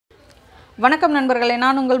வணக்கம் நண்பர்களே,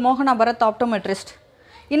 நான் உங்கள் மோகனா பரத் ஆப்டோமெட்ரிஸ்ட்.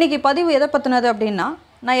 இன்றைக்கி பதிவு எதை பற்றினது அப்படின்னா,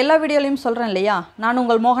 நான் எல்லா வீடியோலையும் சொல்கிறேன் இல்லையா, நான்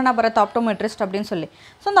உங்கள் மோகனா பரத் ஆப்டோமெட்ரிஸ்ட் அப்படின்னு சொல்லி.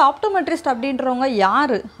 ஸோ அந்த ஆப்டோமெட்ரிஸ்ட் அப்படின்றவங்க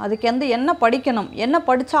யார், அதுக்கு என்ன படிக்கணும், என்ன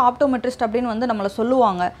படித்தா ஆப்டோமெட்ரிஸ்ட் அப்படின்னு நம்மளை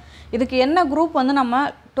சொல்லுவாங்க, இதுக்கு என்ன குரூப் நம்ம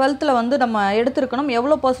 12th நம்ம எடுத்துருக்கணும்,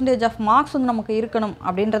 எவ்வளோ % ஆஃப் மார்க்ஸ் நமக்கு இருக்கணும்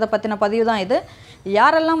அப்படின்றத பற்றின பதிவு தான் இது.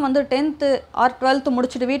 யாரெல்லாம் 10th ஆர் 12th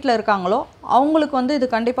முடிச்சுட்டு வீட்டில் இருக்காங்களோ அவங்களுக்கு இது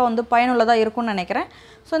கண்டிப்பாக பயனுள்ளதாக இருக்கும்னு நினைக்கிறேன்.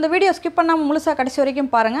 ஸோ இந்த வீடியோ ஸ்கிப் பண்ணாமல் முழுசாக கடைசி வரைக்கும்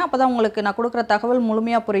பாருங்கள். அப்போ தான் உங்களுக்கு நான் கொடுக்குற தகவல்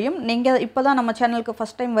முழுமையாக புரியும். நீங்கள் இப்போ தான் நம்ம சேனலுக்கு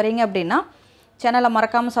ஃபஸ்ட் டைம் வரீங்க அப்படின்னா சேனலை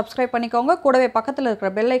மறக்காமல் சப்ஸ்கிரைப் பண்ணிக்கோங்க. கூடவே பக்கத்தில்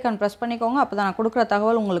இருக்கிற பெல் ஐக்கான் ப்ரெஸ் பண்ணிக்கோங்க. அப்போ தான் நான் கொடுக்குற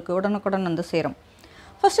தகவல் உங்களுக்கு உடனுக்குடன் சேரும்.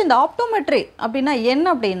 ஃபஸ்ட் இந்த ஆப்டோமெட்ரி அப்படின்னா என்ன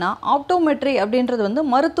அப்படின்னா, ஆப்டோமெட்ரி அப்படின்றது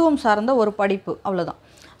மருத்துவம் சார்ந்த ஒரு படிப்பு, அவ்வளோதான்.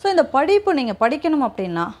 ஸோ இந்த படிப்பு நீங்கள் படிக்கணும்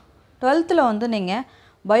அப்படின்னா 12th நீங்கள்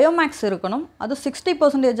பயோமேக்ஸ் இருக்கணும். அது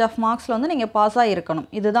 60% ஆஃப் மார்க்ஸில் நீங்கள் பாஸ் ஆகிருக்கணும்.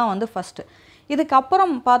 இதுதான் ஃபஸ்ட்டு.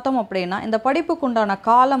 இதுக்கப்புறம் பார்த்தோம் அப்படின்னா இந்த படிப்புக்கு உண்டான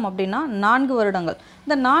காலம் அப்படின்னா 4 வருடங்கள்.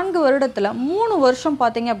 இந்த 4 வருடத்தில் 3 வருஷம்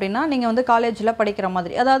பார்த்தீங்க அப்படின்னா நீங்கள் காலேஜில் படிக்கிற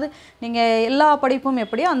மாதிரி, அதாவது நீங்கள் எல்லா படிப்பும்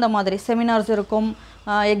எப்படியோ அந்த மாதிரி செமினார்ஸ் இருக்கும்,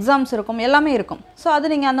 எக்ஸாம்ஸ் இருக்கும், எல்லாமே இருக்கும். ஸோ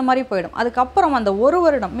அது நீங்கள் அந்த மாதிரி போயிடும். அதுக்கப்புறம் அந்த ஒரு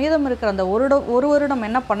வருடம் மீதம் இருக்கிற அந்த ஒரு வருடம்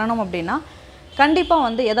என்ன பண்ணணும் அப்படின்னா,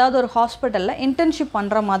 கண்டிப்பாக ஏதாவது ஒரு ஹாஸ்பிட்டலில் இன்டர்ன்ஷிப்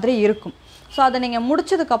பண்ணுற மாதிரி இருக்கும். ஸோ அதை நீங்கள்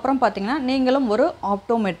முடிச்சதுக்கப்புறம் பார்த்தீங்கன்னா நீங்களும் ஒரு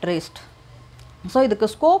ஆப்டோமெட்ரிஸ்ட். ஸோ இதுக்கு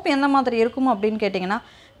ஸ்கோப் எந்த மாதிரி இருக்கும் அப்படின்னு கேட்டிங்கன்னா,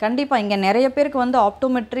 கண்டிப்பாக இங்கே நிறைய பேருக்கு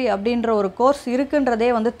ஆப்டோமெட்ரி அப்படின்ற ஒரு கோர்ஸ் இருக்குன்றதே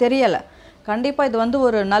தெரியலை. கண்டிப்பாக இது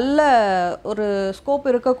ஒரு நல்ல ஒரு ஸ்கோப்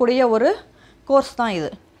இருக்கக்கூடிய ஒரு கோர்ஸ் தான் இது.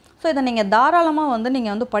 ஸோ இதை நீங்கள் தாராளமாக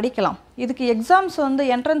நீங்கள் படிக்கலாம். இதுக்கு எக்ஸாம்ஸ்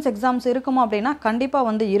என்ட்ரன்ஸ் எக்ஸாம்ஸ் இருக்குமா அப்படின்னா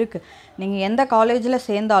கண்டிப்பாக இருக்குது. நீங்கள் எந்த காலேஜில்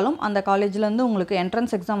சேர்ந்தாலும் அந்த காலேஜிலேருந்து உங்களுக்கு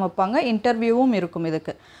என்ட்ரன்ஸ் எக்ஸாம் வைப்பாங்க, இன்டர்வியூவும் இருக்கும்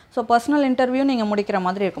இதுக்கு. ஸோ பர்சனல் இன்டர்வியூ நீங்கள் முடிக்கிற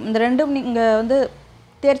மாதிரி இருக்கும். இந்த ரெண்டும் நீங்கள்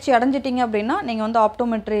தேர்ச்சி அடைஞ்சிட்டிங்க அப்படின்னா நீங்கள்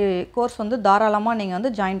ஆப்டோமெட்ரி கோர்ஸ் தாராளமாக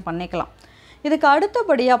நீங்கள் ஜாயின் பண்ணிக்கலாம். இதுக்கு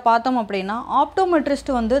அடுத்தபடியாக பார்த்தோம் அப்படின்னா,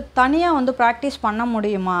 ஆப்டோமெட்ரிஸ்ட் தனியாக ப்ராக்டிஸ் பண்ண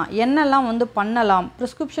முடியுமா, என்னெல்லாம் பண்ணலாம்,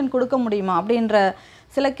 ப்ரிஸ்கிரிப்ஷன் கொடுக்க முடியுமா அப்படின்ற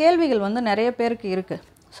சில கேள்விகள் நிறைய பேருக்கு இருக்குது.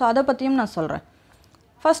 ஸோ அதை பற்றியும் நான் சொல்கிறேன்.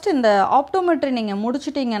 ஃபஸ்ட்டு இந்த ஆப்டோமெட்ரி நீங்கள்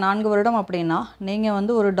முடிச்சிட்டிங்க 4 வருடம் அப்படின்னா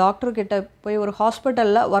நீங்கள் ஒரு டாக்டர்கிட்ட போய் ஒரு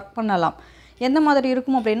ஹாஸ்பிட்டலில் ஒர்க் பண்ணலாம். எந்த மாதிரி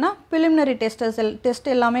இருக்கும் அப்படின்னா, ப்ரிலிமினரி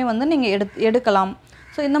டெஸ்ட் எல்லாமே நீங்கள் எடுக்கலாம்.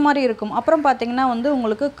 ஸோ இந்த மாதிரி இருக்கும். அப்புறம் பார்த்திங்கன்னா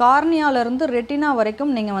உங்களுக்கு கார்னியாவிலேருந்து ரெட்டினா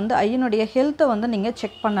வரைக்கும் நீங்கள் ஐயினுடைய ஹெல்த்தை நீங்கள்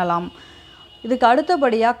செக் பண்ணலாம். இதுக்கு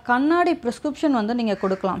அடுத்தபடியாக கண்ணாடி ப்ரிஸ்கிரிப்ஷன் நீங்கள்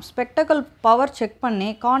கொடுக்கலாம். ஸ்பெக்டக்கல் பவர் செக் பண்ணி,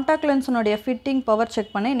 காண்டாக்ட் லென்ஸினுடைய ஃபிட்டிங் பவர்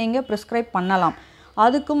செக் பண்ணி நீங்கள் ப்ரிஸ்கிரைப் பண்ணலாம்.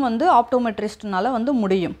 அதுக்கும் ஆப்டோமெட்ரிஸ்ட்னால்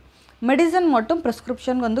முடியும். மெடிசன் மட்டும்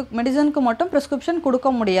ப்ரிஸ்கிரிப்ஷன் மெடிசனுக்கு மட்டும் ப்ரிஸ்கிரிப்ஷன்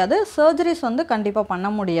கொடுக்க முடியாது. சர்ஜரிஸ் கண்டிப்பாக பண்ண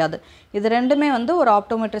முடியாது. இது ரெண்டுமே ஒரு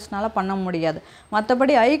ஆப்டோமெட்ரிஸ்ட்னால் பண்ண முடியாது.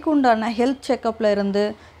 மற்றபடி ஐக்கு உண்டான ஹெல்த் செக்கப்பில் இருந்து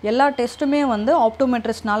எல்லா டெஸ்ட்டுமே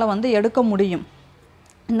ஆப்டோமெட்ரிஸ்ட்னால் எடுக்க முடியும்.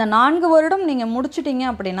 இந்த 4 வருடம் நீங்கள் முடிச்சிட்டிங்க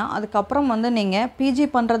அப்படின்னா அதுக்கப்புறம் நீங்கள் பிஜி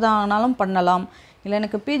பண்ணுறதானாலும் பண்ணலாம். இல்லை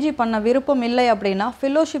எனக்கு பிஜி பண்ண விருப்பம் இல்லை அப்படின்னா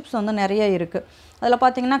ஃபெலோஷிப்ஸ் நிறைய இருக்குது. அதில்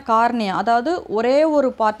பார்த்திங்கன்னா கார்னியா, அதாவது ஒரே ஒரு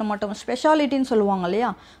பார்ட் மட்டும் ஸ்பெஷாலிட்டின்னு சொல்லுவாங்க இல்லையா.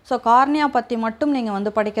 ஸோ கார்னியா பற்றி மட்டும்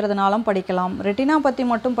நீங்கள் படிக்கிறதுனாலும் படிக்கலாம், ரெட்டினா பற்றி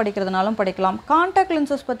மட்டும் படிக்கிறதுனாலும் படிக்கலாம், காண்டாக்ட்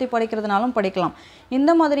லென்சஸ் பற்றி படிக்கிறதுனாலும் படிக்கலாம்.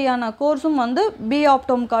 இந்த மாதிரியான கோர்ஸும் பி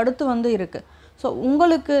ஆப்டோம்க்கு அடுத்து இருக்குது. ஸோ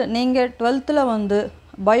உங்களுக்கு நீங்கள் 12th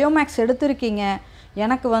பயோமேக்ஸ் எடுத்திருக்கீங்க,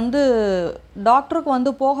 எனக்கு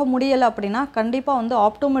டாக்டருக்கு போக முடியலை அப்படின்னா கண்டிப்பாக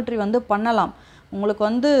ஆப்டோமெட்ரி பண்ணலாம்.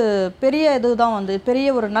 உங்களுக்கு பெரிய இதுதான் பெரிய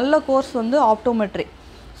ஒரு நல்ல கோர்ஸ் ஆப்டோமெட்ரி.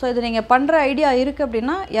 ஸோ இது நீங்கள் பண்ணுற ஐடியா இருக்குது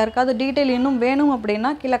அப்படின்னா, யாருக்காவது டீட்டெயில் இன்னும் வேணும் அப்படின்னா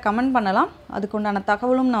கீழே கமெண்ட் பண்ணலாம். அதுக்குண்டான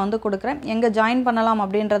தகவலும் நான் கொடுக்குறேன். எங்கே ஜாயின் பண்ணலாம்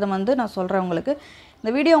அப்படின்றத நான் சொல்கிறேன் உங்களுக்கு.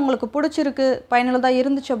 இந்த வீடியோ உங்களுக்கு பிடிச்சிருக்கு, பயனுள்ளதாக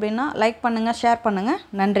இருந்துச்சு அப்படின்னா லைக் பண்ணுங்கள், ஷேர் பண்ணுங்கள்.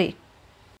 நன்றி.